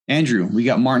Andrew, we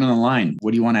got Martin on the line.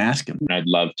 What do you want to ask him? I'd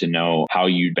love to know how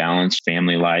you balance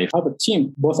family life. I have a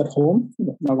team, both at home.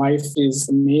 My wife is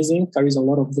amazing, carries a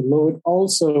lot of the load.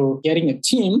 Also, getting a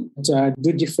team to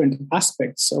do different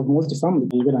aspects of multifamily.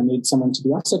 You're going to need someone to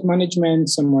do asset management,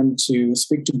 someone to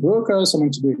speak to brokers,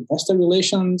 someone to do investor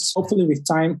relations. Hopefully, with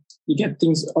time, you get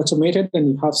things automated and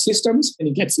you have systems and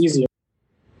it gets easier.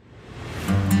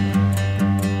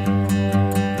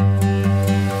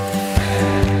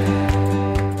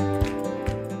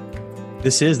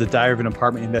 This is the Diary of an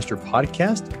Apartment Investor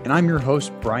podcast, and I'm your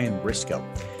host, Brian Briscoe.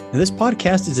 Now, this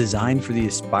podcast is designed for the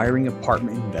aspiring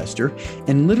apartment investor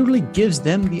and literally gives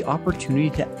them the opportunity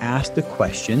to ask the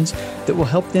questions that will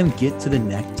help them get to the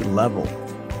next level.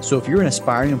 So if you're an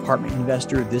aspiring apartment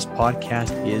investor, this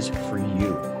podcast is for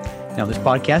you. Now, this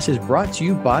podcast is brought to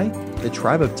you by the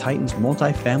Tribe of Titans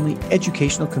multifamily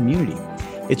educational community.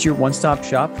 It's your one-stop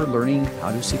shop for learning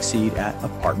how to succeed at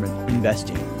apartment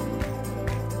investing.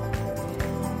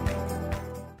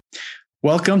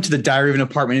 Welcome to the Diary of an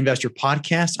Apartment Investor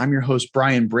podcast. I'm your host,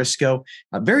 Brian Briscoe.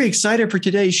 I'm very excited for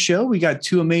today's show. We got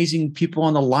two amazing people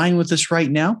on the line with us right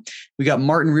now. We got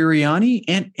Martin Ririani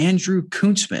and Andrew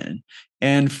Kuntzman.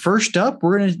 And first up,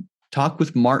 we're going to talk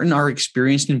with Martin, our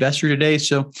experienced investor today.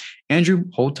 So Andrew,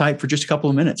 hold tight for just a couple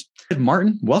of minutes.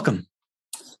 Martin, welcome.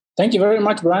 Thank you very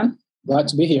much, Brian. Glad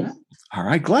to be here. All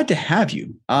right, glad to have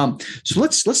you. So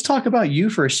let's talk about you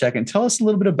for a second. Tell us a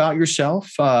little bit about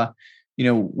yourself.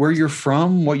 Where you're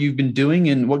from, what you've been doing,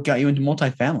 and what got you into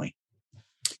multifamily.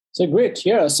 So great.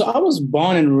 Yeah. So I was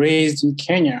born and raised in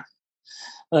Kenya.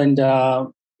 And I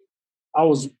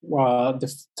was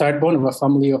the third born of a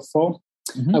family of four.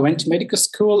 Mm-hmm. I went to medical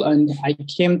school and I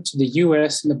came to the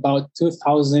US in about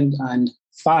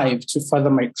 2005 to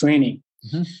further my training.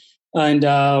 Mm-hmm. And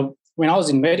when I was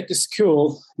in medical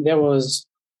school, there was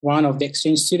one of the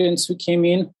exchange students who came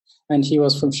in. And he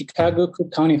was from Chicago,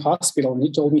 Cook County Hospital. And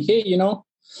he told me, hey,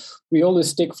 we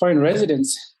always take foreign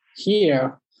residents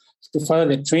here to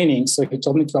further their training. So he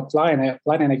told me to apply, and I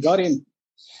applied and I got in.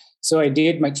 So I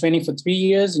did my training for 3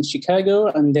 years in Chicago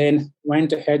and then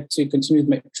went ahead to continue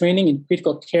my training in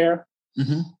critical care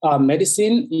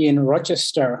medicine in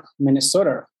Rochester,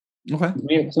 Minnesota,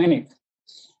 Mayo Clinic.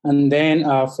 And then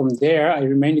from there, I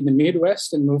remained in the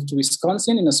Midwest and moved to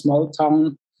Wisconsin in a small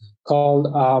town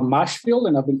called Marshfield,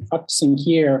 and I've been practicing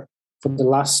here for the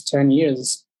last 10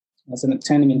 years as an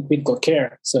attending in critical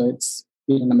care. So it's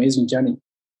been an amazing journey.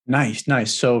 Nice.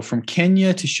 So from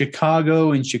Kenya to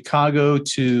Chicago, and Chicago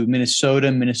to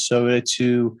Minnesota, Minnesota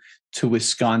to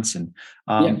Wisconsin.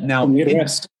 Now,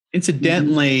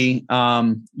 incidentally,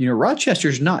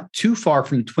 Rochester's not too far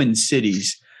from Twin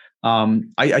Cities.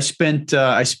 I spent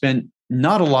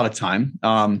not a lot of time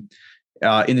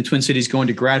in the Twin Cities going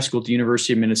to grad school at the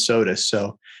University of Minnesota.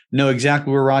 So know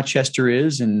exactly where Rochester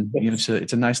is. And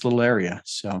it's a nice little area.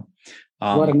 So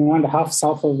about an hour and a half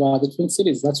south of the Twin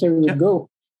Cities. That's where we would go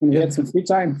when we had some free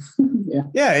time.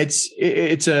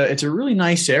 It's a really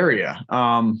nice area.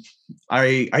 I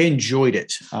enjoyed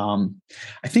it.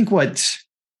 I think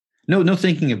no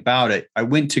thinking about it. I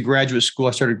went to graduate school.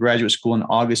 I started graduate school in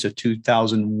August of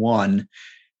 2001.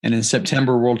 And in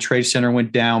September, World Trade Center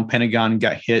went down, Pentagon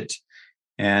got hit.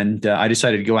 And I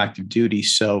decided to go active duty.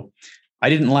 So I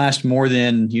didn't last more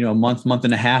than, a month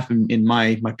and a half in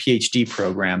my PhD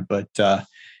program. But,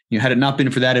 had it not been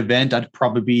for that event, I'd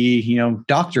probably be,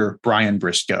 Dr. Brian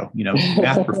Briscoe,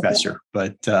 math professor.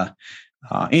 But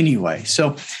anyway,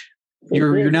 so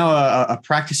you're now a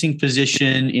practicing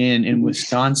physician in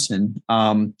Wisconsin.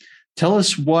 Tell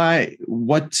us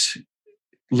what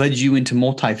led you into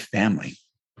multifamily?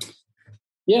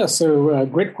 Yeah, so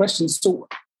great question. So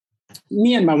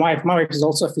me and my wife is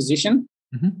also a physician.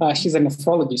 Mm-hmm. She's a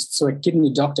nephrologist, so a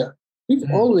kidney doctor. We've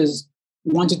always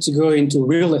wanted to go into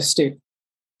real estate.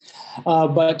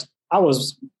 But I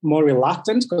was more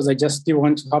reluctant because I just didn't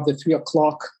want to have the 3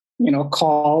 o'clock,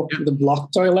 call the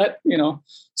block toilet,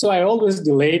 So I always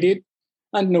delayed it.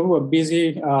 And we were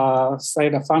busy,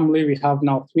 started a family. We have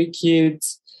now 3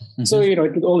 kids. Mm-hmm. So, it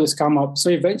could always come up. So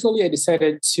eventually I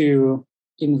decided to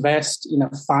invest in a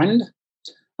fund.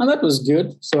 And that was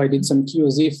good. So I did some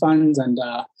QOZ funds and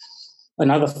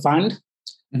another fund.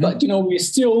 Mm-hmm. But, we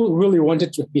still really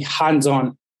wanted to be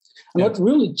hands-on. And what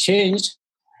really changed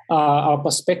our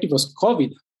perspective was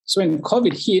COVID. So when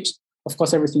COVID hit, of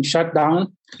course, everything shut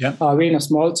down. Yeah. We're in a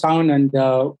small town and,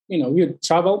 we would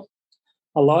travel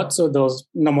a lot. So there was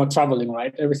no more traveling,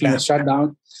 right? Everything was shut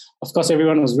down. Of course,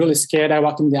 everyone was really scared. I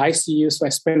worked in the ICU, so I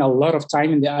spent a lot of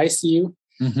time in the ICU.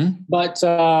 Mm-hmm. But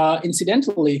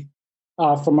incidentally,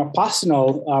 from a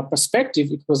personal perspective,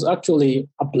 it was actually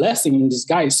a blessing in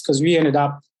disguise because we ended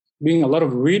up doing a lot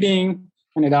of reading,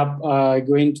 Ended up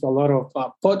going to a lot of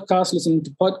podcasts, listening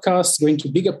to podcasts, going to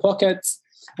Bigger Pockets,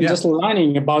 and just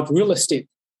learning about real estate.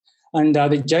 And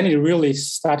the journey really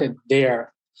started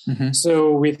there. Mm-hmm.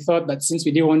 So we thought that since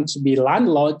we didn't want to be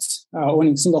landlords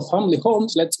owning single-family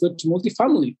homes, let's go to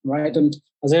multifamily, right? And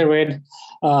as I read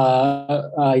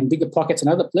in Bigger Pockets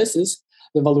and other places,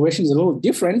 the valuation is a little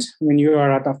different when you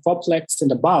are at a 4-plex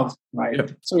and above, right?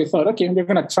 Yep. So we thought, okay, we're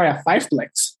going to try a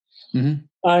 5-plex. Mm-hmm.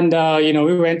 And,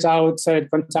 we went out,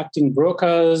 started contacting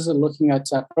brokers, looking at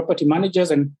property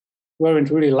managers, and we weren't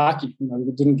really lucky.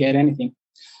 We didn't get anything.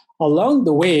 Along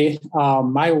the way,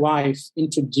 my wife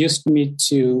introduced me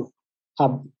to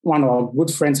one of our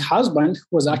good friends' husband,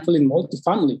 who was actually in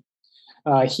multifamily.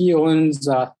 He owns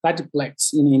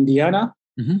 30-plex in Indiana,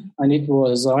 mm-hmm. and it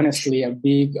was honestly a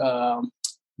big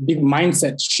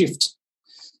mindset shift.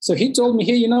 So he told me,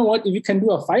 hey, you know what? If you can do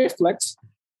a 5-plex,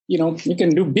 you can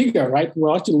do bigger, right?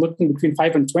 We're actually looking between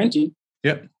 5 and 20.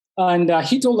 Yep. And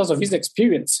he told us of his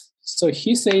experience. So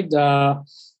he said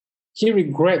he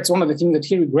regrets, one of the things that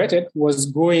he regretted was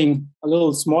going a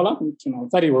little smaller.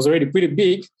 Thought it was already pretty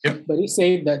big. Yep. But he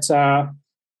said that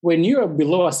when you're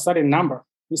below a certain number,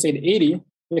 he said 80,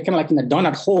 you're kind of like in a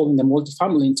donut hole in the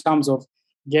multifamily in terms of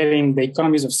getting the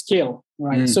economies of scale,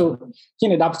 right? Mm. So he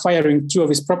ended up firing 2 of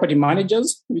his property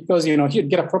managers because, he'd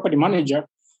get a property manager,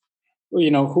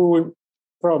 who would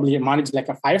probably manage like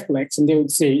a 5-plex, and they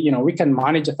would say, we can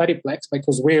manage a 30-plex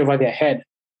because way over their head,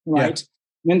 right? Yeah.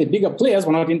 And then the bigger players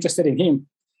were not interested in him.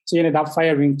 So he ended up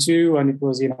firing 2, and it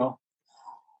was,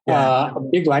 a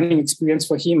big learning experience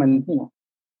for him. And,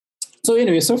 so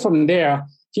anyway, so from there,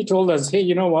 he told us, hey,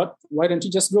 you know what? Why don't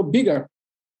you just go bigger?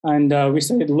 And we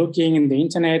started looking in the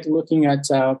internet, looking at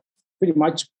pretty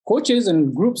much coaches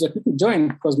and groups that we could join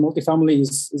because multifamily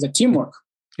is a teamwork.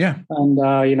 Yeah.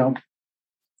 And,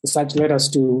 such led us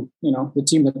to, the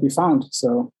team that we found.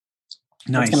 So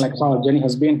nice. That's kind of like how our journey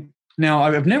has been. Now,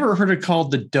 I've never heard it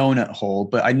called the donut hole,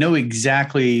 but I know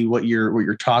exactly what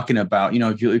you're talking about.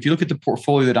 If you look at the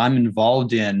portfolio that I'm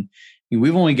involved in,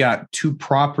 we've only got 2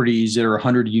 properties that are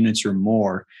 100 units or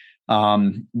more.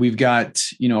 We've got,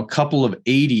 a couple of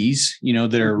 80s,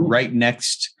 that are mm-hmm. right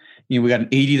next. We got an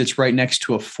 80 that's right next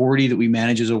to a 40 that we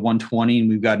manage as a 120, and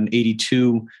we've got an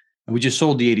 82. We just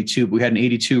sold the 82, but we had an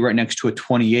 82 right next to a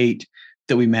 28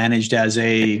 that we managed as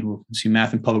a, let's see,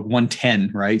 math in public,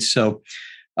 110, right? So,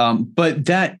 but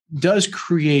that does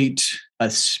create a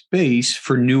space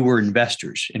for newer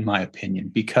investors, in my opinion,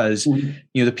 because,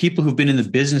 mm-hmm. The people who've been in the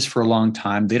business for a long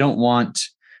time, they want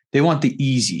the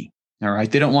easy, all right?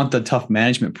 They don't want the tough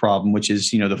management problem, which is,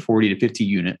 the 40 to 50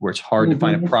 unit where it's hard mm-hmm. to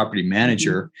find a property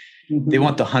manager. Mm-hmm. They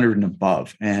want the 100 and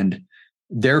above. And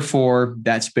therefore,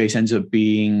 that space ends up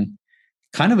being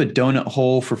kind of a donut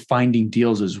hole for finding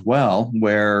deals as well,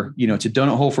 where, it's a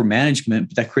donut hole for management,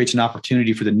 but that creates an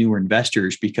opportunity for the newer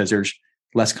investors because there's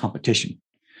less competition.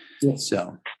 Yes.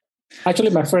 So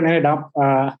actually, my friend ended up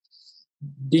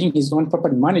being his own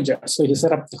property manager. So he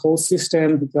set up the whole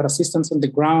system. He got assistants on the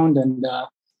ground, and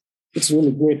it's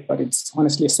really great, but it's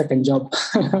honestly a second job.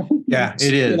 Yeah,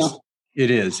 it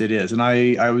is. It is. And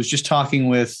I was just talking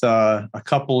with a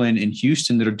couple in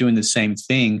Houston that are doing the same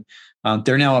thing.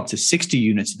 They're now up to 60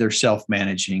 units they're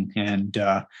self-managing. And,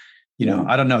 I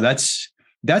don't know,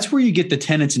 that's where you get the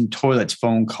tenants and toilets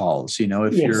phone calls.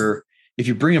 If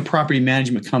you bring a property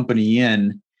management company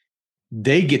in,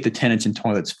 they get the tenants and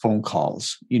toilets phone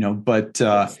calls, but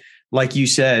like you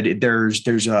said,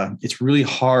 it's really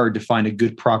hard to find a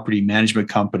good property management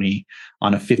company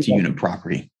on a 50 unit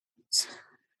property.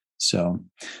 So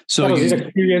that was his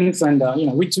experience, and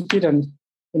we took it, and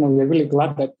we're really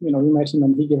glad that we met him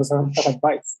and he gave us that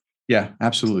advice. Yeah,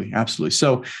 absolutely.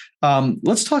 So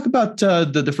let's talk about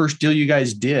the first deal you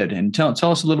guys did, and tell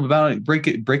us a little bit about it. Break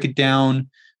it down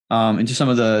into some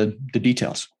of the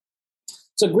details.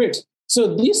 So great.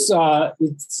 So this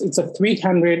it's a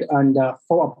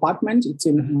 304 apartment. It's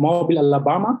in Mobile,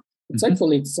 Alabama. It's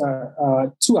actually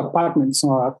 2 apartments.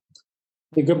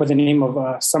 They go by the name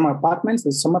of Summer Apartments.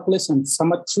 There's Summer Place and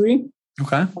Summer Tree.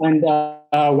 Okay. And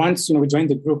once we joined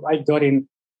the group, I got in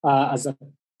as a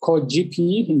core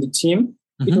GP in the team.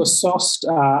 Mm-hmm. It was sourced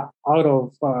out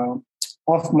of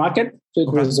off market, so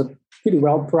it was pretty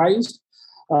well priced.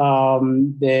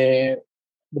 The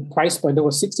price per day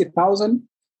was $60,000,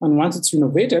 and once it's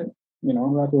renovated,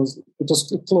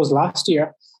 it closed last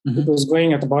year. Mm-hmm. It was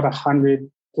going at about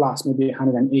 100 plus, maybe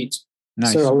 108.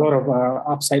 Nice. So a lot of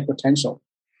upside potential.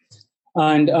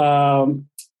 And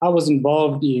I was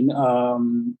involved in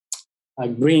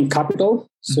bringing capital,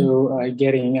 so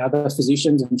getting other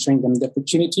physicians and showing them the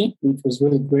opportunity, which was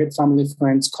really great. Family,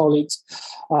 friends, colleagues.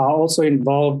 Also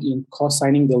involved in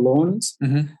co-signing the loans.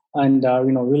 Mm-hmm. and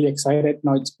really excited.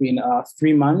 Now it's been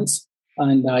 3 months,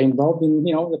 and involved in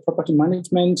the property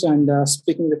management and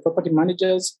speaking with property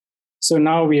managers. So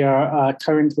now we are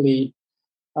currently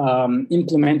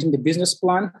implementing the business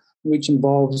plan, which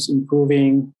involves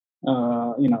improving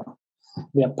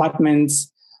the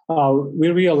apartments. We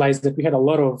realized that we had a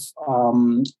lot of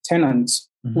tenants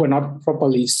who were not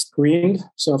properly screened.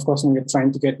 So of course, we're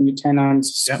trying to get new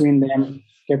tenants, screen them,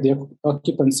 get their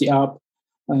occupancy up,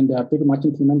 and pretty much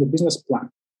implement the business plan.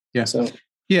 Yeah. So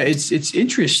it's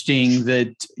interesting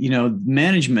that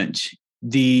management,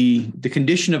 the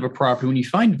condition of a property. When you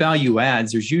find value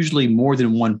adds, there's usually more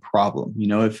than one problem.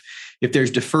 If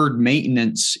there's deferred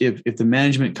maintenance, if the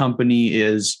management company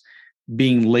is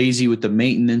being lazy with the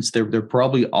maintenance, they're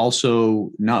probably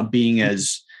also not being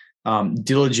as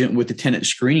diligent with the tenant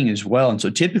screening as well. And so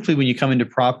typically when you come into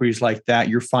properties like that,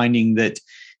 you're finding that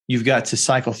you've got to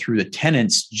cycle through the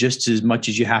tenants just as much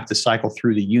as you have to cycle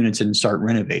through the units and start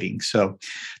renovating. So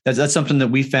that's something that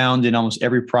we found in almost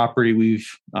every property we've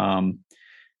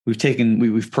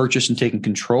purchased and taken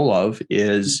control of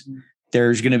is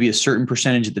there's going to be a certain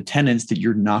percentage of the tenants that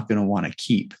you're not going to want to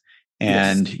keep.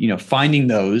 And, finding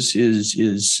those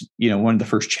is one of the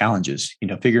first challenges,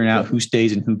 figuring out who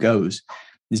stays and who goes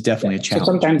is definitely a challenge.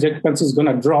 So sometimes the expense is going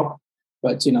to drop,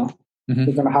 but, you're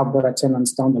going to have better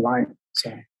tenants down the line.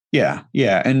 So. Yeah.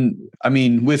 Yeah. And I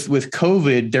mean, with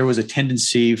COVID, there was a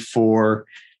tendency for,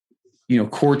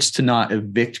 courts to not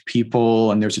evict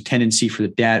people. And there's a tendency for the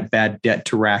bad debt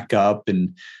to rack up.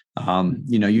 And,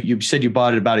 you said you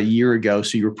bought it about a year ago,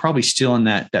 so you were probably still in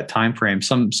that time frame.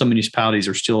 Some municipalities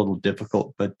are still a little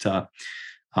difficult, but a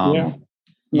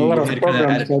lot of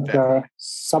programs that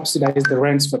subsidize the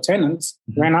rents for tenants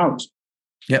ran out.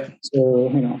 Yep. So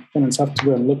tenants have to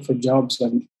go and look for jobs,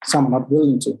 and some are not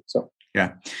willing to. So.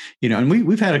 Yeah. And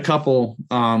we've had a couple,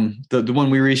 the one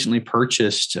we recently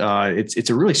purchased, it's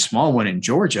a really small one in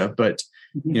Georgia, but,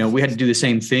 we had to do the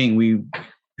same thing. We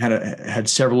had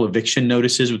several eviction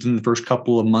notices within the first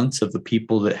couple of months of the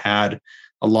people that had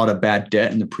a lot of bad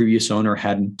debt, and the previous owner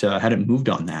hadn't moved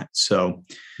on that. So,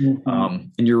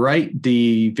 and you're right,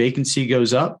 the vacancy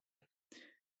goes up,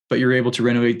 but you're able to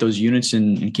renovate those units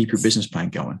and keep your business plan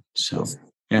going. So,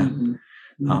 yeah.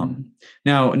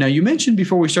 Now you mentioned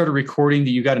before we started recording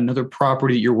that you got another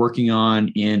property that you're working on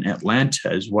in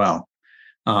Atlanta as well.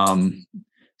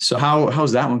 So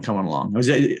how's that one coming along?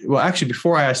 Actually,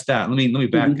 before I ask that, let me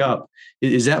back up.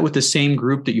 Is that with the same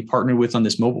group that you partnered with on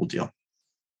this mobile deal?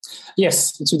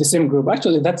 Yes, it's with the same group.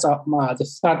 Actually, that's the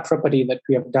third property that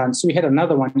we have done. So we had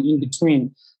another one in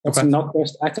between. That's in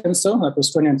Northwest Arkansas. That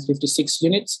was 256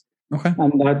 units. Okay.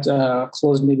 And that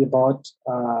closed maybe about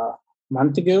a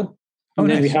month ago. And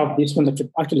then we have this one that we're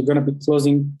actually going to be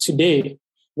closing today.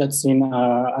 That's in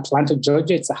Atlanta,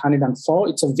 Georgia. It's 104.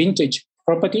 It's a vintage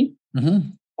property,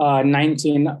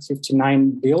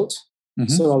 1959 built.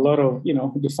 So a lot of,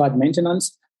 deferred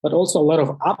maintenance, but also a lot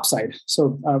of upside.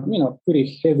 So,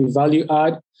 pretty heavy value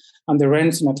add. And the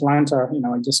rents in Atlanta,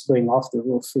 are just going off the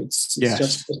roof. It's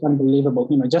just unbelievable.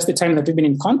 Just the time that we've been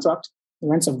in contract, the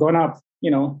rents have gone up,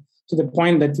 to the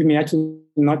point that we may actually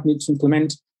not need to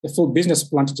implement the full business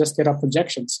plan to just get our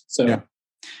projections. So, yeah.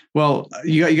 Well,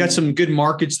 you got some good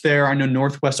markets there. I know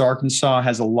Northwest Arkansas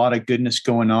has a lot of goodness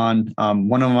going on.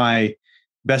 One of my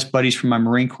best buddies from my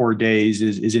Marine Corps days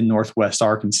is in Northwest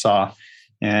Arkansas.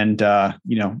 And,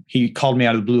 he called me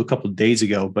out of the blue a couple of days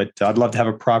ago, but I'd love to have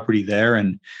a property there.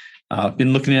 And I've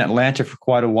been looking at Atlanta for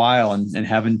quite a while and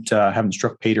haven't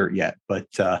struck pay dirt yet. But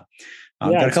got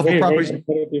a couple of properties.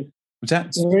 What's that?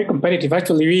 It's very competitive.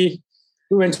 Actually,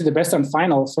 we went to the best and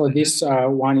final for this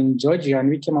one in Georgia, and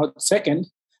we came out second.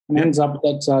 And ends up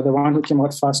that the one who came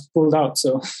out first pulled out.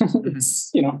 So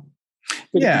it's pretty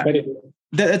competitive.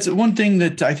 That's one thing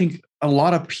that I think a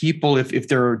lot of people, if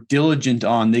they're diligent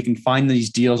on, they can find these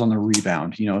deals on the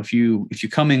rebound. If you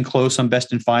come in close on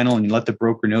best and final and you let the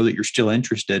broker know that you're still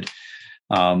interested,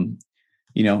 brokers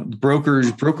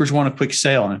want a quick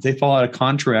sale. And if they fall out of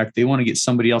contract, they want to get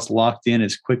somebody else locked in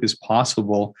as quick as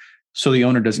possible, so the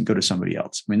owner doesn't go to somebody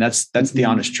else. I mean, that's the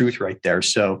honest truth right there.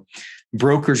 So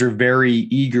brokers are very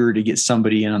eager to get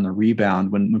somebody in on the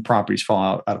rebound when properties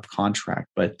fall out of contract.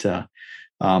 But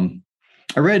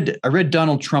I read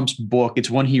Donald Trump's book. It's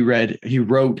one he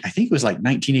wrote, I think it was like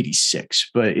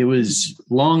 1986, but it was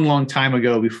long time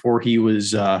ago before he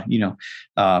was,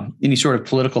 any sort of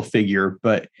political figure.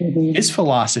 But his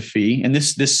philosophy, and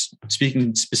this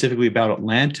speaking specifically about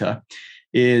Atlanta,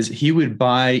 is he would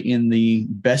buy in the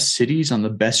best cities on the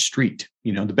best street,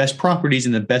 the best properties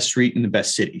in the best street in the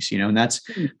best cities, and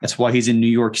that's why he's in New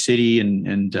York City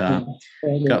and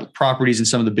got properties in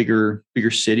some of the bigger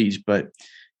cities. But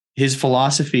his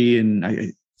philosophy, and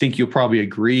I think you'll probably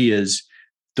agree, is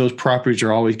those properties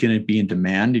are always going to be in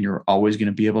demand and you're always going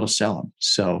to be able to sell them.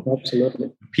 So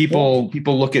absolutely, people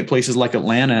look at places like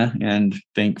Atlanta and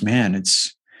think, man,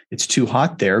 it's too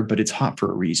hot there, but it's hot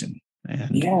for a reason.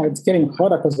 And yeah, it's getting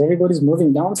hotter because everybody's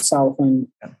moving down south, and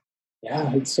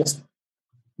it's just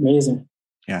amazing.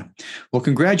 Yeah. Well,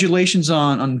 congratulations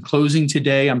on closing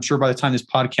today. I'm sure by the time this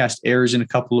podcast airs in a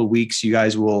couple of weeks, you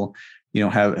guys will,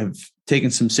 have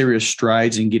taken some serious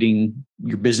strides in getting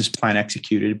your business plan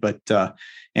executed. But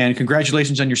and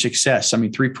congratulations on your success. I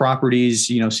mean, 3 properties,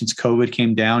 since COVID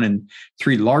came down, and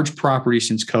 3 large properties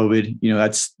since COVID.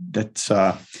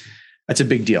 That's a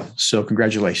big deal. So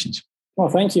congratulations. Well,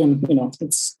 thank you. And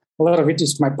it's a lot of it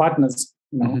is my partners.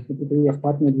 The people we have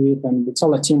partnered with, and it's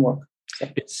all a teamwork. So.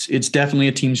 It's definitely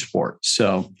a team sport.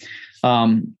 So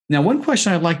now, one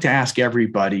question I'd like to ask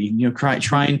everybody,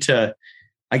 trying to,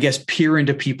 I guess, peer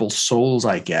into people's souls,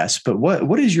 I guess. But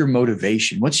what is your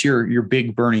motivation? What's your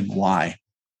big burning why?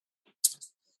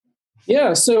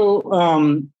 Yeah. So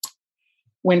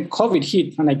when COVID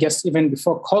hit, and I guess even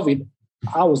before COVID,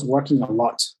 I was working a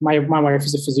lot. My wife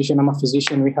is a physician. I'm a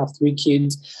physician. We have 3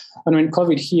 kids. And when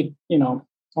COVID hit,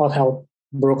 all hell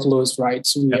broke loose, right?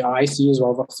 So our ICUs were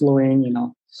overflowing,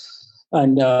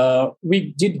 and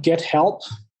we did get help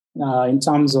in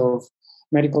terms of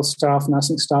medical staff,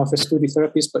 nursing staff, respiratory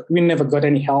therapists, but we never got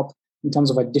any help in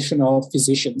terms of additional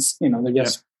physicians. They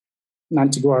just none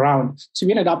to go around. So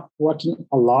we ended up working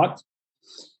a lot.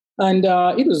 And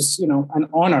it was, an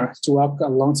honor to work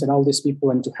alongside all these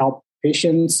people and to help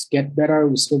patients get better.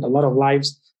 We saved a lot of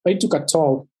lives, but it took a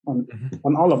toll on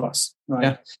all of us,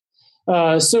 right?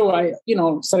 Yeah. So I,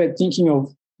 started thinking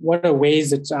of what are ways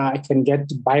that I can get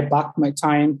to buy back my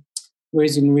time,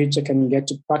 ways in which I can get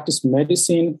to practice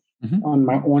medicine on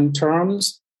my own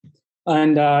terms.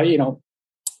 And,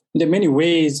 there are many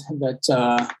ways that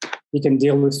you can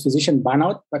deal with physician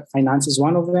burnout, but finance is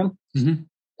one of them.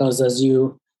 Because as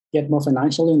you get more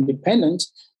financially independent,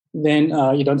 then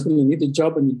you don't really need the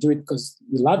job and you do it because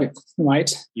you love it,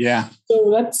 right? Yeah. So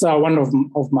that's one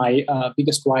of my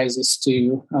biggest whys is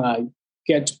to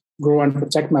grow and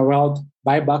protect my wealth,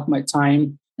 buy back my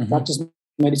time, practice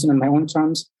medicine on my own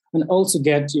terms, and also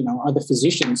get other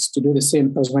physicians to do the same.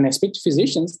 Because when I speak to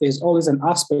physicians, there's always an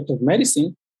aspect of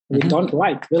medicine they don't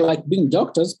like. They like being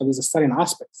doctors, but there's a certain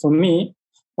aspect. For me,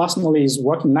 personally, is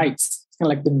working nights. It's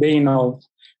kind of like the bane of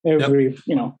every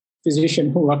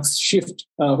physician who works shift,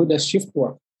 who does shift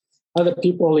work. Other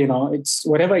people, it's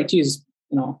whatever it is,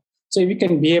 So if you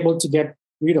can be able to get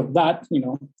rid of that,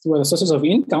 through other sources of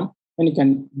income, then you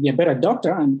can be a better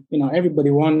doctor. And,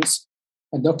 everybody wants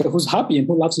a doctor who's happy and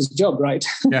who loves his job, right?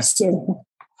 Yeah. So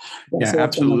yeah,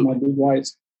 absolutely. One of my big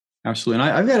whys. Absolutely.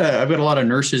 And I've got a lot of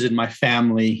nurses in my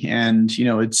family, and,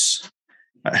 it's,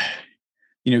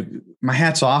 my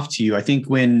hat's off to you. I think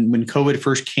when COVID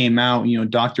first came out,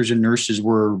 doctors and nurses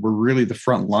were really the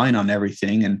front line on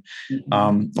everything, and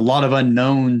a lot of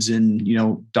unknowns, and,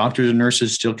 doctors and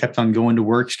nurses still kept on going to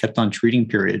work, kept on treating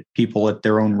people at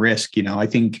their own risk. I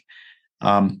think,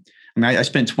 I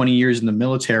spent 20 years in the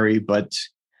military, but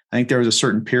I think there was a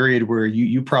certain period where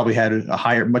you probably had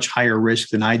a much higher risk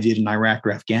than I did in Iraq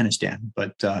or Afghanistan.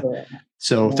 But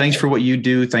thanks for what you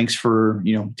do. Thanks for,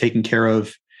 taking care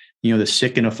of, the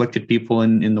sick and afflicted people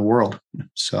in the world.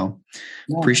 So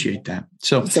appreciate that.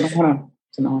 So it's an honor.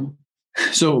 It's an honor.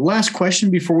 So last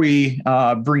question before we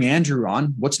bring Andrew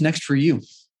on, what's next for you?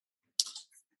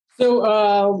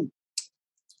 So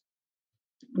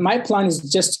my plan is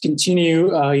just to continue,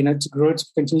 to grow, to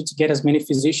continue to get as many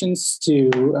physicians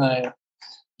to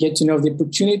get to know the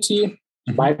opportunity,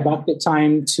 buy back the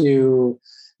time to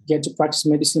get to practice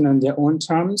medicine on their own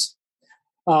terms.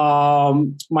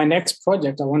 My next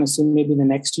project, I want to say maybe in the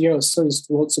next year or so, is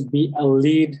to also be a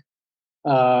lead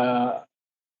in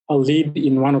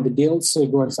one of the deals. So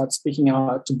go and start speaking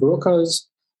out to brokers,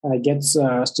 get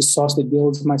to source the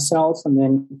deals myself, and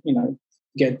then,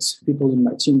 get people in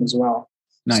my team as well.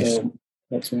 Nice. So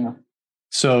that's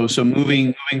So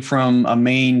moving from a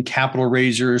main capital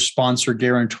raiser, sponsor,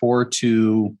 guarantor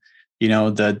to,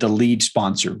 the lead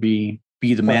sponsor, be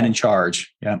the man in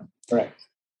charge. Yeah. Right.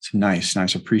 It's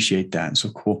nice. Appreciate that. So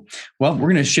cool. Well, we're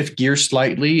going to shift gears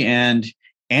slightly, and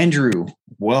Andrew,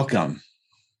 welcome.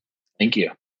 Thank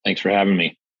you. Thanks for having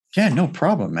me. Yeah, no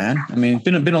problem, man. It's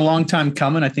been a long time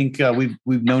coming. I think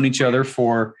we've known each other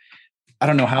for, I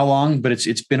don't know how long, but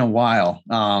it's been a while.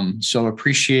 So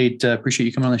appreciate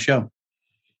you coming on the show.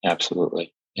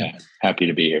 Absolutely. Yeah. Happy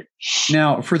to be here.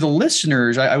 Now, for the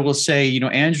listeners, I will say,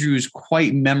 Andrew's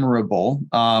quite memorable.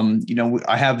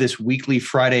 I have this weekly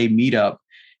Friday meetup,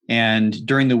 And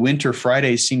during the winter,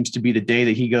 Friday seems to be the day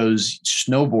that he goes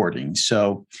snowboarding.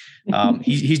 So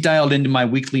he's dialed into my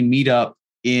weekly meetup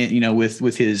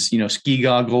with his, ski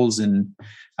goggles, and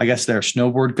I guess they're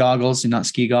snowboard goggles and not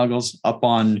ski goggles up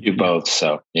on. Do both.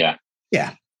 So yeah.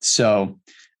 Yeah. So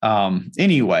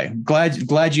anyway,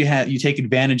 glad you take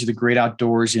advantage of the great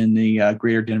outdoors in the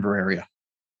greater Denver area.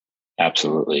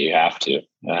 Absolutely. You have to.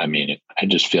 I mean, I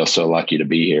just feel so lucky to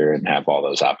be here and have all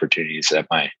those opportunities at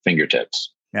my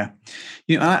fingertips. Yeah.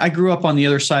 I grew up on the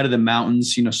other side of the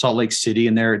mountains, Salt Lake City,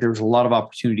 and there was a lot of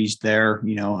opportunities there.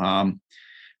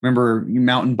 Remember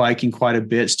mountain biking quite a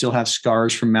bit, still have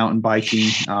scars from mountain biking.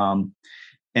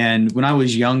 And when I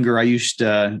was younger, I used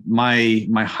to, my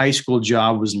high school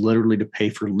job was literally to pay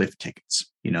for lift tickets.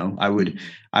 I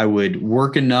would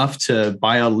work enough to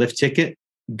buy a lift ticket,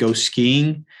 go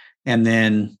skiing, and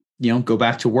then, go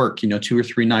back to work, 2 or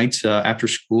 3 nights after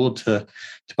school to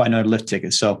buy another lift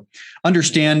ticket. So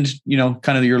understand,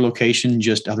 kind of your location,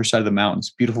 just other side of the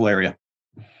mountains, beautiful area.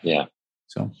 Yeah.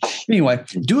 So anyway,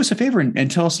 do us a favor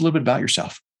and tell us a little bit about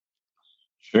yourself.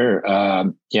 Sure.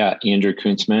 Andrew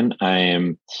Kuntzman. I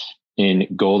am in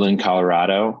Golden,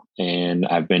 Colorado, and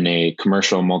I've been a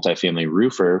commercial multifamily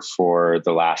roofer for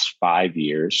the last 5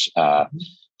 years.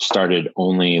 Started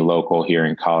only local here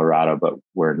in Colorado, but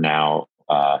we're now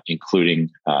including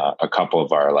a couple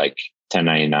of our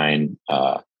 1099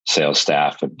 sales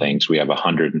staff and things. We have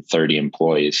 130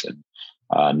 employees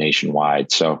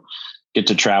nationwide. So get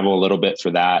to travel a little bit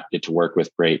for that, get to work with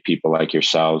great people like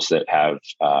yourselves that have,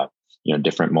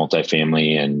 different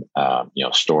multifamily and,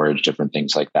 storage, different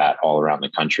things like that all around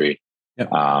the country. Yep.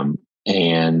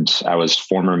 And I was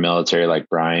former military like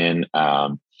Brian.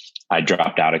 I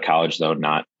dropped out of college, though,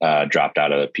 not dropped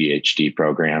out of the PhD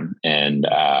program. And,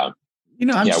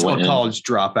 I'm still a college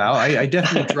dropout. I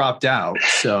definitely dropped out.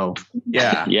 So,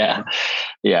 yeah.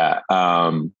 Yeah.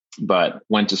 But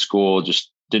went to school,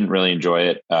 just didn't really enjoy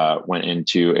it. Went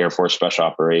into Air Force Special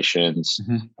Operations.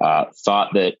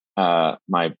 Thought that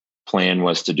my plan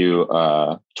was to do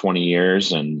 20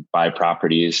 years and buy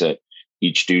properties at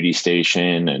each duty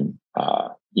station, and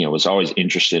was always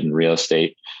interested in real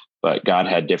estate. But God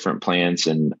had different plans,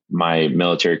 and my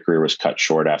military career was cut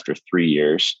short after 3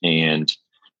 years. And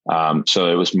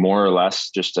so it was more or less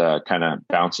just kind of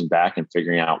bouncing back and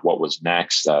figuring out what was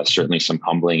next. Certainly some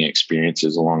humbling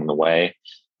experiences along the way.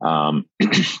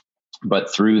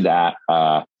 But through that,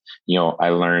 I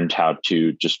learned how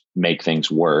to just make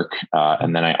things work.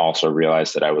 And then I also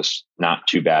realized that I was not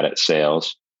too bad at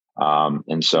sales.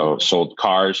 And so sold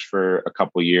cars for a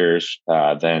couple of years,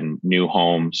 then new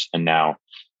homes, and now,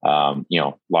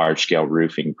 large scale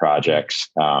roofing projects.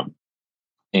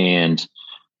 And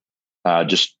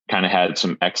just kind of had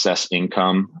some excess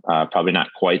income, probably not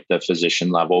quite the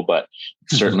physician level, but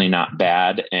certainly not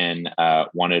bad, and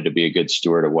wanted to be a good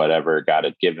steward of whatever God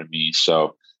had given me.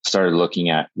 So started looking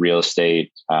at real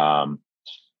estate,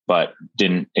 but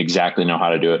didn't exactly know how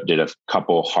to do it. Did a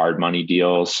couple hard money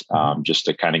deals just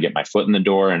to kind of get my foot in the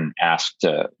door, and asked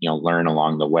to learn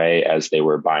along the way as they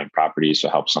were buying properties to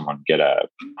help someone get a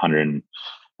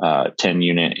 110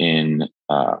 unit in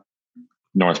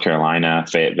North Carolina,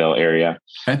 Fayetteville area.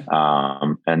 Okay.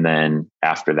 And then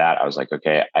after that, I was like,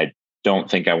 okay, I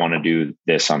don't think I want to do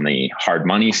this on the hard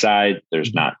money side.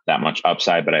 There's not that much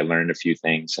upside, but I learned a few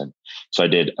things. And so I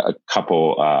did a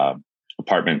couple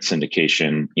apartment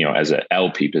syndication, as an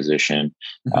LP position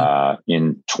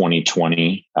in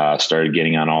 2020, started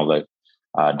getting on all the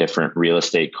different real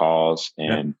estate calls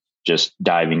and just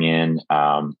diving in.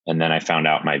 And then I found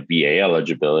out my VA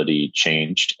eligibility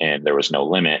changed and there was no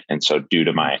limit. And so due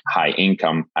to my high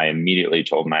income, I immediately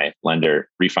told my lender,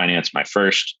 refinance my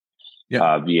first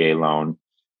VA loan,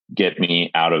 get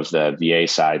me out of the VA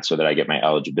side so that I get my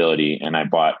eligibility. And I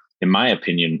bought, in my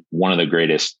opinion, one of the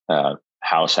greatest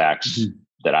house hacks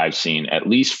that I've seen, at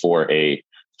least for a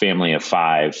family of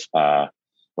 5,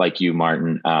 like you,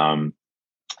 Martin.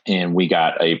 And we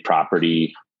got a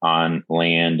property on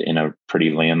land in a pretty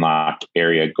landlocked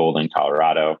area, Golden,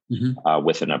 Colorado,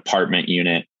 with an apartment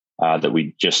unit that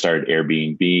we just started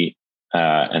Airbnb,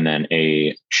 and then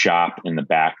a shop in the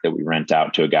back that we rent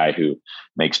out to a guy who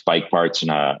makes bike parts and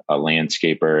a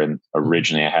landscaper. And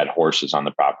originally I had horses on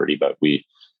the property, but we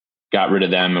got rid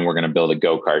of them and we're going to build a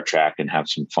go-kart track and have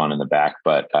some fun in the back.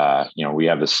 But, we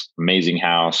have this amazing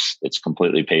house. It's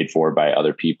completely paid for by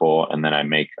other people. And then I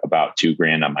make about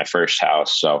 $2,000 on my first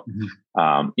house. So,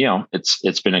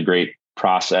 it's been a great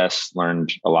process.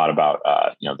 Learned a lot about,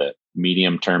 the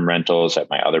medium-term rentals at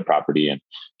my other property, and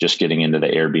just getting into the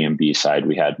Airbnb side.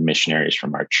 We had missionaries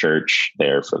from our church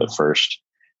there for the first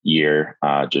year.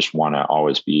 Just want to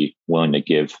always be willing to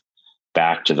give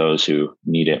back to those who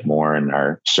need it more and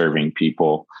are serving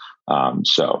people.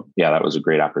 So yeah, that was a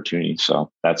great opportunity.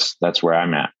 So that's where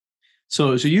I'm at.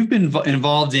 So you've been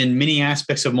involved in many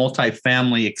aspects of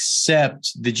multifamily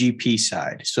except the GP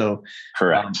side. So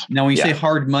correct. Now when you say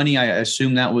hard money, I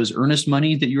assume that was earnest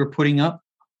money that you were putting up?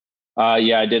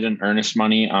 Yeah, I did an earnest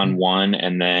money on one,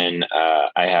 and then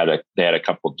they had a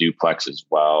couple duplex as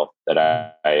well that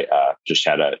I just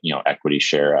had a equity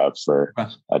share of for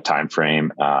a time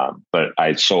frame. But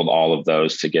I sold all of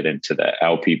those to get into the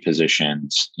LP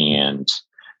positions, and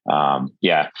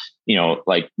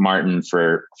like Martin,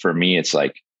 for me, it's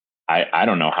like I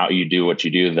don't know how you do what you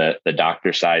do, the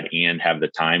doctor side, and have the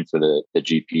time for the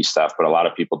GP stuff, but a lot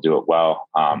of people do it well.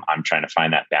 I'm trying to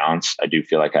find that balance. I do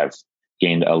feel like I've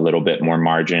gained a little bit more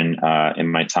margin in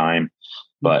my time,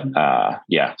 but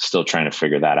still trying to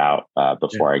figure that out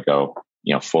before I go,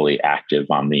 fully active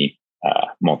on the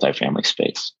multifamily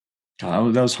space.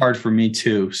 That was hard for me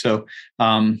too. So,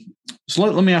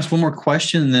 let me ask one more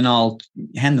question, and then I'll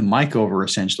hand the mic over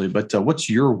essentially. But what's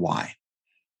your why?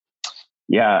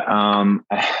 Yeah.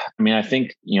 I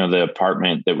think, the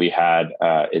apartment that we had,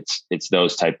 it's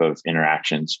those type of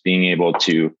interactions, being able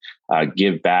to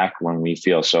give back when we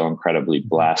feel so incredibly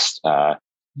blessed,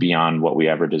 beyond what we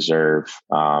ever deserve.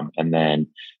 And then,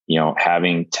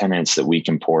 having tenants that we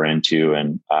can pour into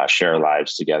and share our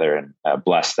lives together and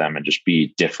bless them and just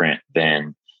be different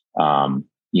than,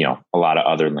 a lot of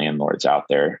other landlords out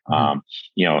there.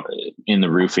 In the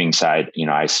roofing side,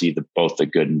 I see both the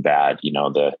good and bad,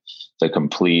 the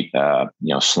complete,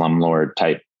 slumlord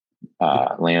type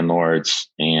landlords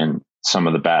and some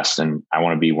of the best. And I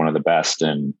want to be one of the best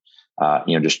and,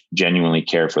 just genuinely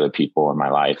care for the people in my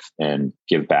life and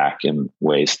give back in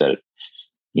ways that,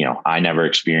 I never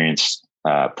experienced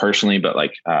personally, but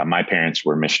like my parents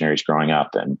were missionaries growing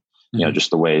up, and just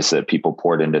the ways that people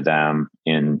poured into them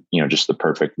in, just the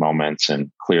perfect moments, and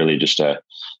clearly just a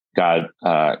God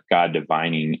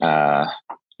divining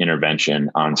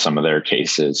intervention on some of their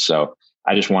cases. So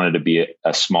I just wanted to be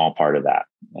a small part of that.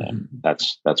 And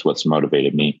that's what's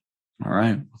motivated me. All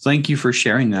right. Thank you for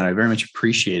sharing that. I very much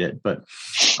appreciate it. But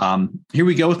here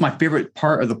we go with my favorite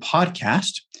part of the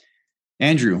podcast.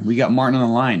 Andrew, we got Martin on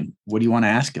the line. What do you want to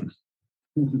ask him?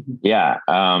 Yeah.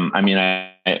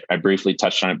 I briefly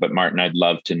touched on it, but Martin, I'd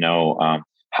love to know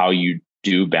how you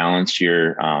do balance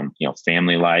your,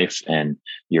 family life and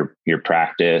your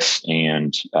practice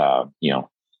and,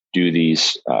 do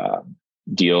these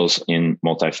deals in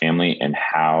multifamily, and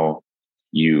how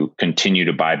you continue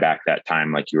to buy back that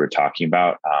time like you were talking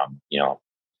about.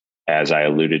 As I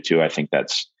alluded to, I think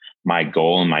that's my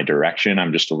goal and my direction.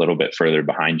 I'm just a little bit further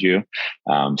behind you.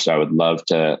 So I would love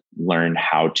to learn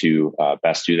how to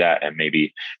best do that, and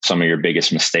maybe some of your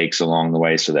biggest mistakes along the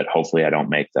way, so that hopefully I don't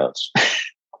make those.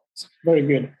 Very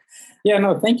good. Yeah,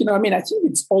 no, thank you. No, I think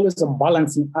it's always a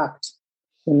balancing act.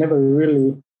 You're never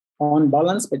really on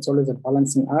balance, but it's always a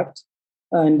balancing act.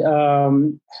 And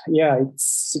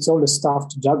it's always tough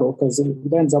to juggle, because it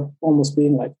ends up almost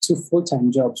being like 2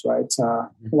 full-time jobs, right?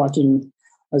 Working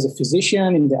as a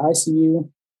physician in the ICU.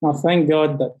 Now, thank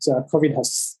God that COVID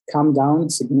has come down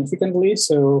significantly.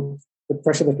 So the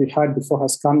pressure that we had before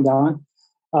has come down.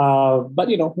 But,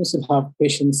 we still have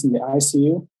patients in the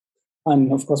ICU.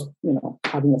 And of course,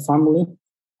 having a family.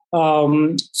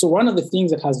 So one of the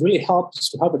things that has really helped is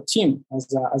to have a team,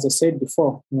 as I said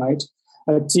before, right?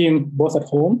 A team both at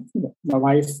home. My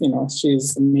wife,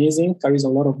 she's amazing, carries a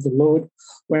lot of the load.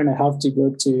 When I have to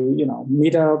go to,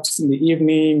 meetups in the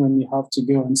evening, when you have to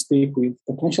go and speak with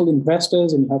potential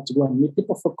investors and you have to go and meet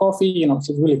people for coffee,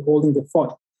 she's really holding the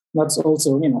fort. That's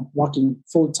also, working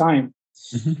full time.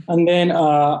 And then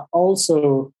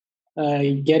also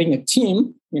getting a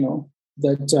team,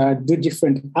 that do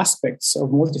different aspects of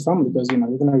multifamily, because, you're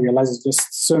going to realize it's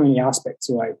just so many aspects,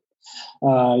 right?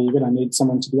 You're going to need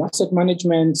someone to do asset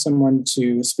management, someone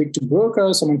to speak to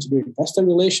brokers, someone to do investor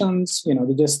relations.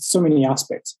 There's just so many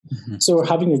aspects. So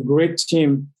having a great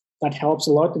team, that helps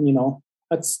a lot. And,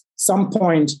 at some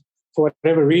point, for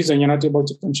whatever reason, you're not able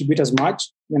to contribute as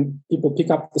much, then people pick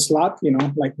up the slack.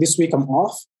 Like this week I'm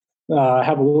off. I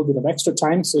have a little bit of extra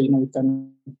time, so, we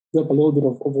can do up a little bit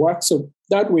of work. So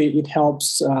that way it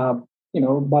helps,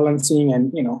 balancing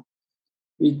and,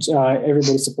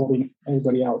 everybody supporting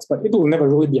everybody else. But it will never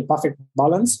really be a perfect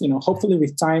balance. Hopefully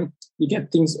with time, you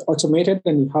get things automated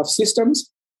and you have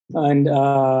systems, and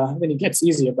then it gets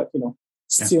easier, but,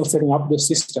 still setting up the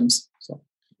systems. So.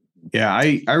 Yeah,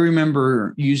 I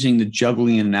remember using the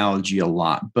juggling analogy a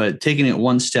lot, but taking it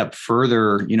one step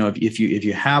further, if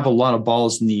you have a lot of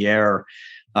balls in the air,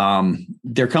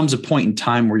 there comes a point in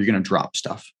time where you're going to drop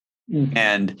stuff.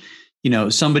 And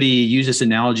somebody used this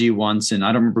analogy once, and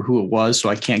I don't remember who it was, so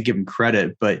I can't give them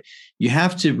credit, but you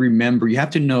have to remember, you have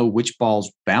to know which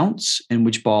balls bounce and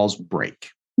which balls break.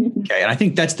 Okay. And I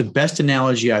think that's the best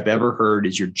analogy I've ever heard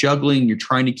is you're juggling, you're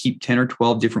trying to keep 10 or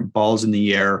 12 different balls in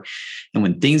the air. And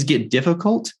when things get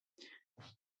difficult,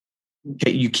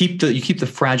 okay, you keep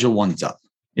the fragile ones up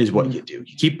is what you do.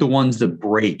 You keep the ones that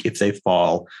break if they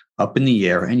fall up in the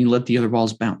air, and you let the other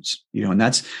balls bounce, and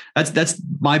that's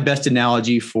my best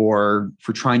analogy for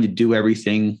trying to do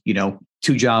everything,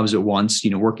 2 jobs at once,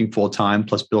 working full time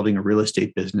plus building a real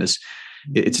estate business.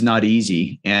 It's not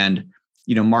easy. And,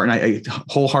 Martin, I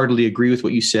wholeheartedly agree with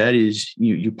what you said is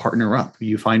you partner up,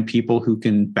 you find people who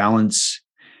can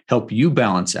help you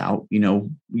balance out,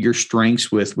 your strengths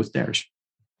with theirs.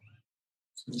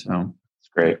 So.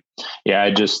 Great. Yeah,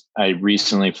 I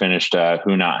recently finished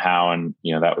Who Not How, and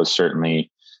that was certainly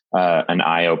an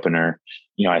eye opener.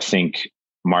 I think,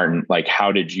 Martin, like,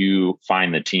 how did you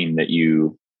find the team that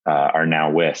you are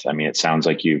now with? I mean, it sounds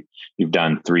like you've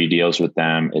done 3 deals with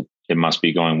them. It must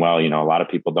be going well. A lot of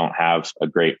people don't have a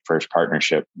great first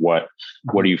partnership. What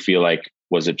do you feel like?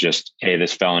 Was it just, hey,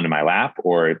 this fell into my lap,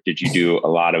 or did you do a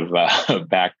lot of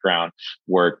background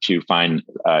work to find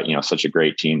such a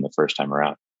great team the first time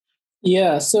around?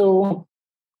 Yeah, so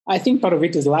I think part of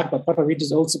it is luck, but part of it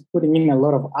is also putting in a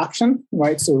lot of action,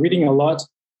 right? So reading a lot.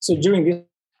 So during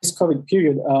this COVID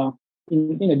period,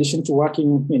 in addition to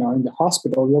working, in the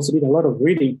hospital, we also did a lot of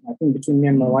reading. I think between me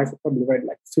and my wife, we probably read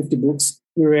like 50 books.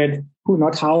 We read Who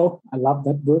Not How. I love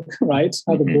that book, right?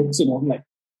 Other books,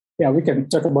 we can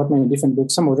talk about many different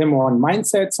books. Some of them were on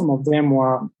mindset. Some of them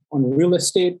were on real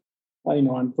estate,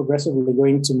 and progressively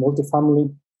going to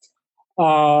multifamily.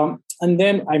 And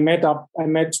then I met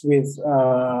with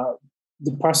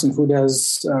the person who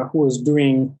was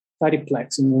doing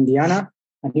 30plex in Indiana,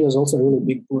 and he was also a really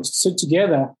big boost. So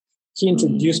together, he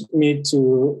introduced me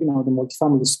to the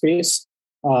multifamily space,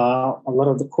 a lot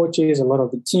of the coaches, a lot of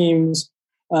the teams,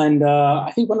 and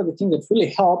I think one of the things that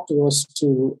really helped was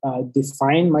to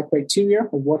define my criteria of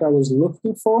what I was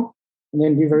looking for, and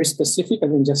then be very specific,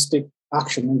 and then just take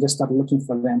action and just start looking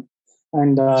for them.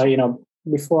 And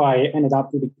before I ended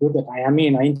up with the group that I am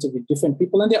in, I interviewed different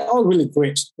people, and they're all really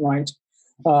great, right?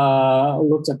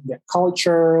 Looked at their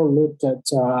culture, looked at,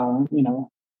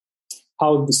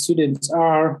 how the students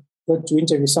are, got to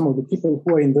interview some of the people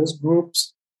who are in those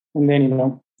groups, and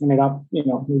then, ended up,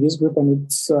 in this group, and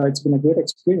it's been a great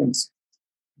experience.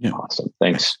 Yeah. Awesome.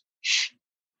 Thanks.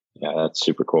 Yeah, that's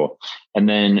super cool. And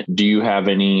then do you have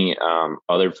any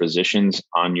other physicians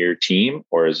on your team,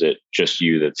 or is it just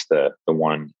you that's the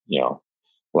one,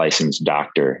 licensed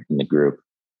doctor in the group?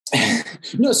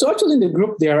 No, so actually in the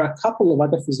group, there are a couple of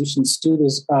other physicians too.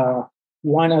 There's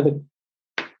one other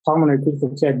pulmonary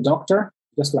critical care doctor,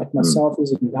 just like myself,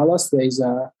 who's in Dallas. There is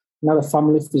another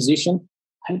family physician.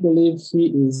 I believe he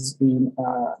is in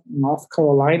North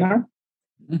Carolina.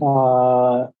 There's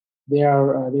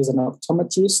an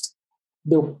optometrist.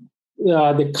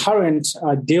 The current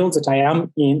deals that I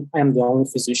am in, I am the only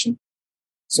physician.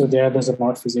 So there's a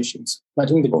lot of physicians.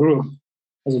 But in the group,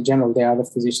 as a general, there are other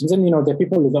physicians. And, there are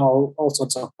people with all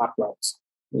sorts of backgrounds.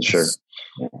 Sure.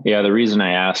 Yeah, the reason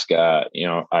I ask,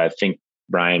 I think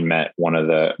Brian met one of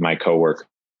my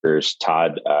coworkers,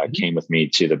 Todd, came with me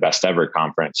to the Best Ever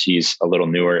conference. He's a little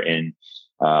newer in,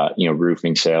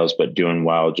 roofing sales, but doing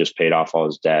well, just paid off all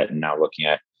his debt and now looking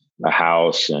at a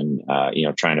house and,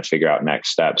 trying to figure out next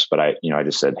steps. But I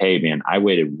just said, hey, man, I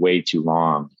waited way too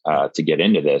long to get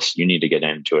into this. You need to get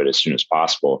into it as soon as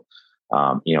possible.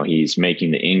 He's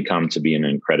making the income to be an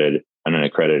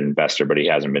accredited investor, but he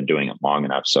hasn't been doing it long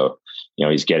enough. So,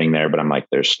 he's getting there, but I'm like,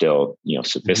 there's still,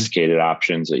 sophisticated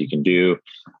options that you can do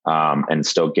and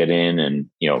still get in and,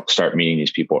 start meeting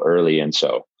these people early. And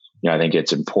so, I think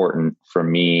it's important for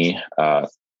me,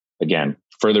 again,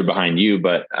 further behind you,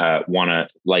 but want to,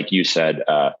 like you said,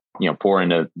 pour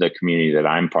into the community that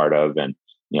I'm part of and,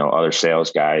 other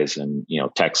sales guys and,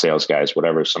 tech sales guys,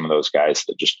 whatever, some of those guys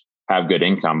that just have good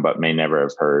income, but may never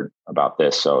have heard about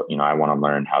this. So, I want to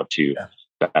learn how to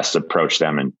best approach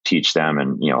them and teach them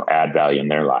and, add value in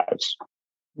their lives.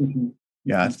 Mm-hmm.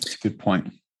 Yeah, that's a good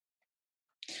point.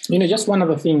 Just one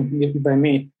other thing, if I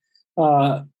may,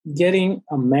 getting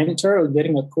a mentor or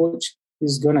getting a coach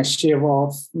is going to shave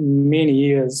off many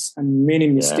years and many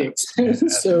mistakes. Yeah.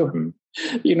 So,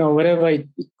 whatever it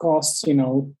costs,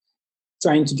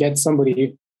 trying to get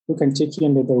somebody who can take you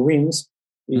under their wings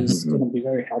is going to be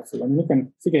very helpful. And you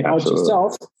can figure it out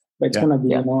yourself, but it's going to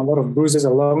be a lot of bruises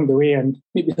along the way and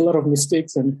maybe a lot of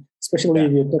mistakes. And especially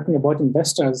if you're talking about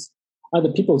investors,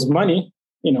 other people's money,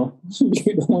 you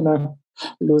don't want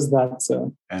lose that.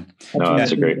 So no,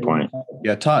 that's a great point.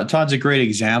 Yeah, Todd's a great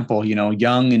example.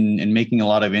 Young and making a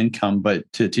lot of income.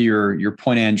 But to your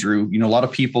point, Andrew, a lot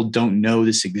of people don't know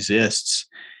this exists.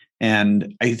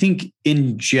 And I think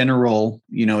in general,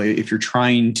 if you're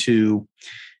trying to,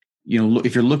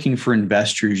 if you're looking for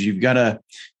investors, you've got to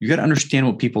understand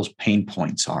what people's pain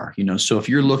points are. So if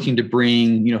you're looking to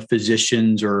bring,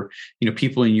 physicians or,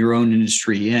 people in your own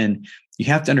industry in, you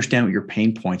have to understand what your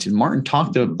pain points. And Martin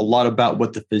talked a lot about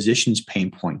what the physician's pain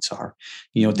points are.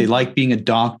 They like being a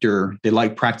doctor, they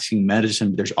like practicing medicine,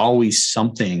 but there's always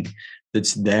something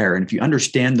that's there. And if you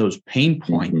understand those pain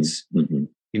points,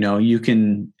 you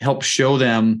can help show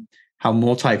them how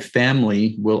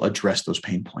multifamily will address those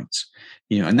pain points.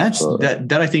 And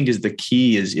that I think is the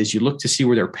key is you look to see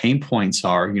where their pain points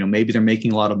are. Maybe they're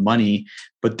making a lot of money,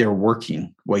 but they're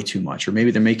working way too much, or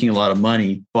maybe they're making a lot of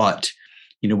money, but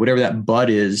whatever that but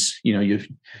is, you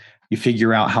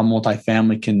figure out how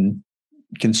multifamily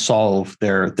can solve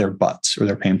their buts or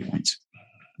their pain points.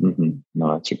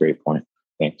 No, that's a great point.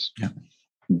 Thanks. Yeah.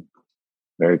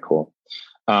 Very cool.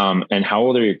 And how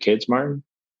old are your kids, Martin?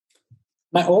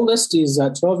 My oldest is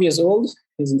 12 years old.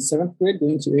 He's in 7th grade,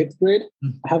 going to 8th grade.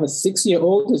 I have a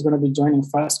 6-year-old who's going to be joining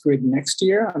 1st grade next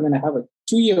year. And then I have a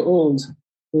 2-year-old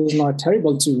who's not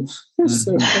terrible too.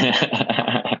 So,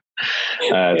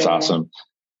 that's awesome.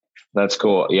 That's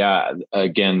cool. Yeah.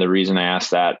 Again, the reason I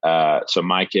asked that, so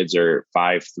my kids are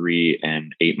 5, 3,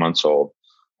 and 8 months old.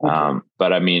 Okay.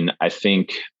 But I mean, I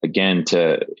think again,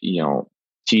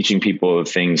 teaching people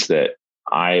things that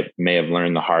I may have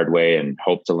learned the hard way and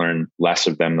hope to learn less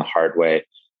of them the hard way.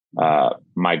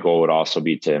 My goal would also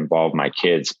be to involve my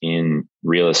kids in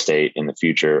real estate in the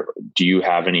future. Do you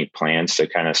have any plans to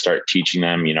kind of start teaching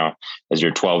them, as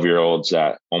your 12-year-old's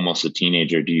almost a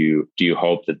teenager, do you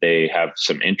hope that they have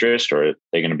some interest, or are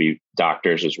they going to be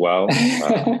doctors as well?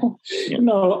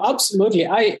 No, absolutely.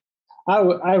 I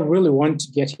really want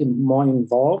to get him more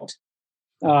involved.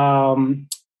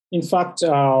 In fact,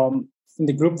 in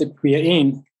the group that we are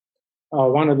in,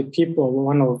 one of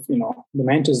the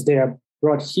mentors there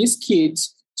brought his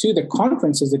kids to the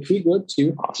conferences that we go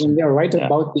to, and they're right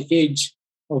about the age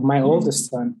of my oldest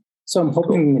son. So I'm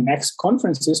hoping in the next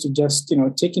conferences to just,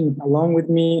 take him along with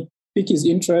me, pick his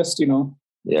interest, how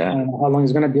long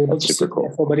he's going to be able to sit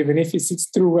there for. But even if he sits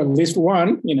through at least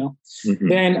one,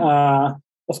 then,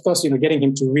 of course, getting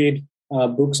him to read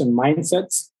books on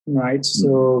mindsets, right?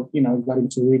 So, got him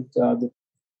to read the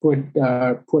Poor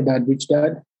Dad, Rich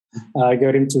Dad.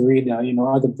 Got him to read,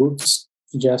 other books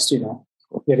to just,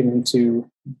 getting into,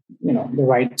 the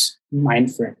right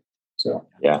mind frame. So,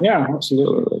 yeah,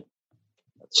 absolutely.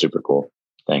 That's super cool.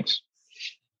 Thanks.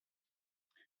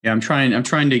 Yeah, I'm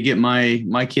trying to get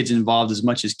my kids involved as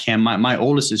much as can. My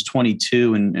oldest is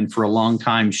 22, and for a long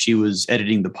time she was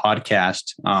editing the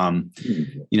podcast.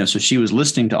 So she was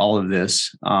listening to all of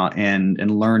this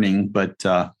and learning, but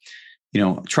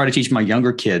try to teach my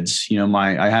younger kids.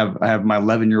 I have my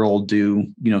 11-year-old do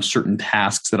certain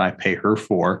tasks that I pay her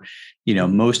for.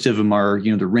 Most of them are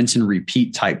the rinse and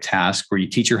repeat type tasks where you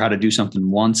teach her how to do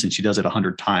something once and she does it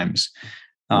 100 times.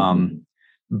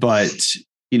 But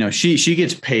she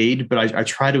gets paid, but I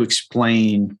try to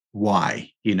explain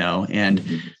why.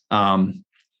 And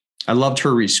I loved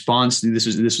her response. This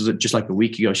was just like a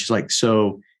week ago. She's like,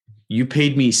 "So you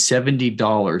paid me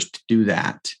 $70 to do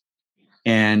that,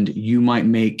 and you might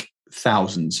make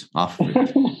thousands off of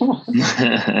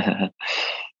it."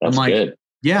 That's like, good.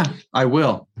 Yeah, I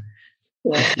will.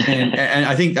 And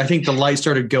I think the light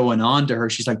started going on to her.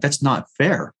 She's like, "That's not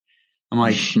fair." I'm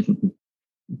like,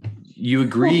 you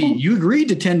agreed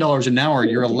to $10 an hour.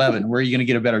 You're 11. Where are you going to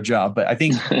get a better job? But I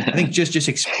think just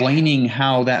explaining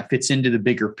how that fits into the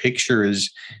bigger picture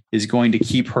is going to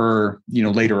keep her,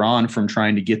 later on from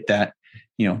trying to get that,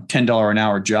 $10 an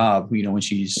hour job, when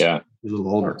she's a little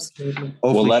older.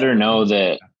 Well, let her know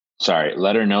that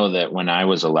when I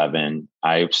was 11,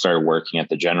 I started working at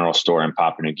the general store in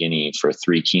Papua New Guinea for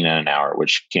 3 kina an hour,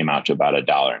 which came out to about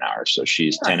 $1 an hour. So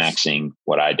she's 10xing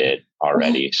what I did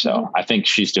already. So I think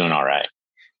she's doing all right.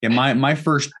 Yeah. My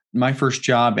first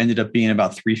job ended up being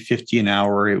about $3.50 an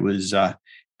hour. It was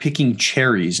picking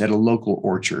cherries at a local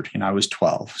orchard, and I was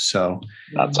 12. So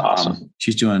that's awesome.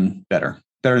 She's doing better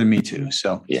than me too.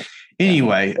 So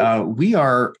anyway, we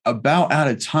are about out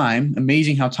of time.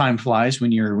 Amazing how time flies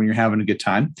when you're having a good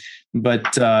time.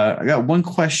 But I got one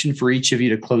question for each of you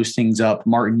to close things up.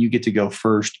 Martin, you get to go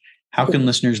first. How can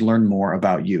listeners learn more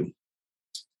about you?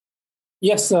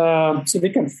 Yes, so they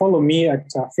can follow me at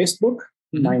Facebook.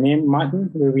 My name, Martin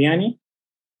Viviani.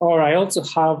 Or I also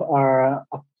have a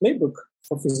playbook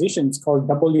for physicians called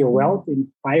Double Your Wealth in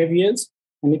 5 years.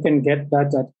 And you can get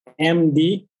that at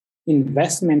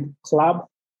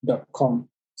mdinvestmentclub.com.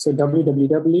 So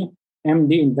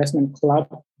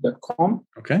www.mdinvestmentclub.com.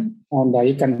 Okay. And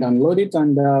you can download it,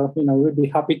 and we'll be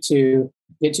happy to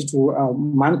get you to a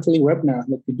monthly webinar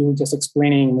that we do, just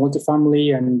explaining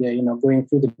multifamily and going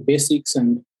through the basics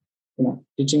and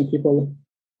teaching people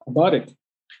about it.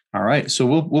 All right. So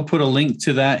we'll put a link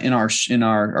to that in our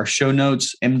show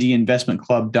notes,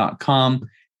 mdinvestmentclub.com.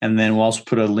 And then we'll also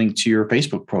put a link to your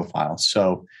Facebook profile.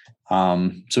 So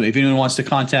if anyone wants to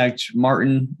contact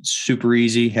Martin, super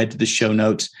easy, head to the show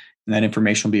notes and that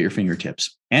information will be at your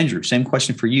fingertips. Andrew, same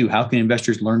question for you. How can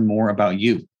investors learn more about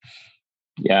you?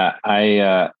 Yeah,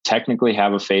 I technically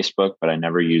have a Facebook, but I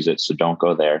never use it. So don't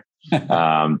go there.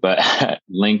 But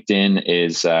LinkedIn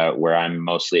is where I'm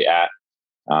mostly at.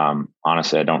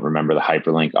 Honestly, I don't remember the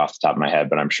hyperlink off the top of my head,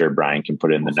 but I'm sure Brian can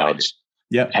put it in the notes.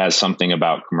 Yep. It has something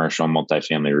about commercial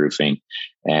multifamily roofing.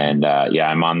 And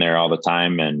I'm on there all the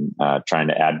time and trying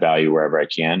to add value wherever I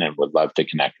can, and would love to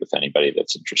connect with anybody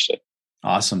that's interested.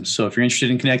 Awesome. So if you're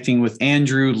interested in connecting with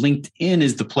Andrew, LinkedIn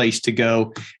is the place to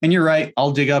go. And you're right.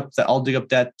 I'll dig up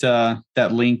that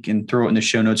link and throw it in the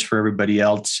show notes for everybody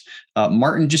else.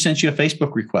 Martin just sent you a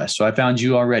Facebook request, so I found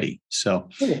you already. So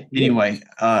anyway,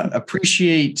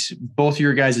 appreciate both of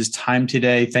your guys' time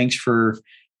today. Thanks for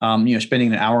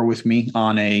spending an hour with me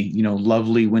on a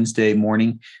lovely Wednesday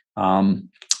morning. Hopefully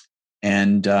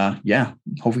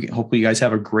you guys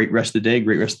have a great rest of the day,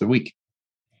 great rest of the week.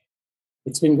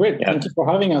 It's been great. Yeah. Thank you for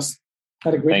having us.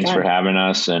 Had a great time. Thanks for having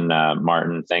us. And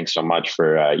Martin, thanks so much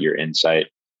for your insight.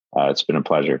 It's been a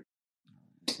pleasure.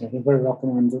 You're very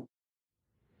welcome, Andrew.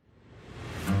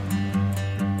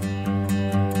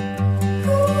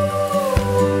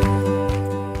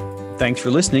 Thanks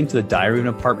for listening to the Diary of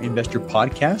an Apartment Investor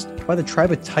podcast by the Tribe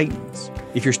of Titans.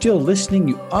 If you're still listening,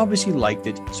 you obviously liked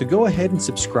it, so go ahead and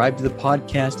subscribe to the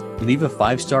podcast, leave a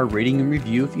 5-star rating and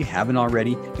review if you haven't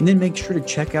already, and then make sure to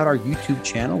check out our YouTube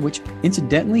channel, which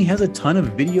incidentally has a ton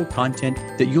of video content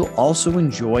that you'll also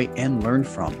enjoy and learn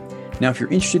from. Now, if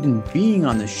you're interested in being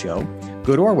on the show,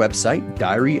 go to our website,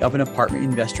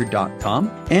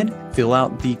 diaryofanapartmentinvestor.com, and fill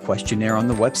out the questionnaire on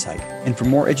the website. And for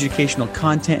more educational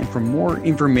content and for more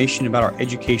information about our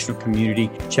educational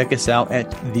community, check us out at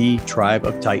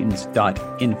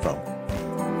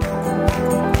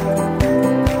thetribeoftitans.info.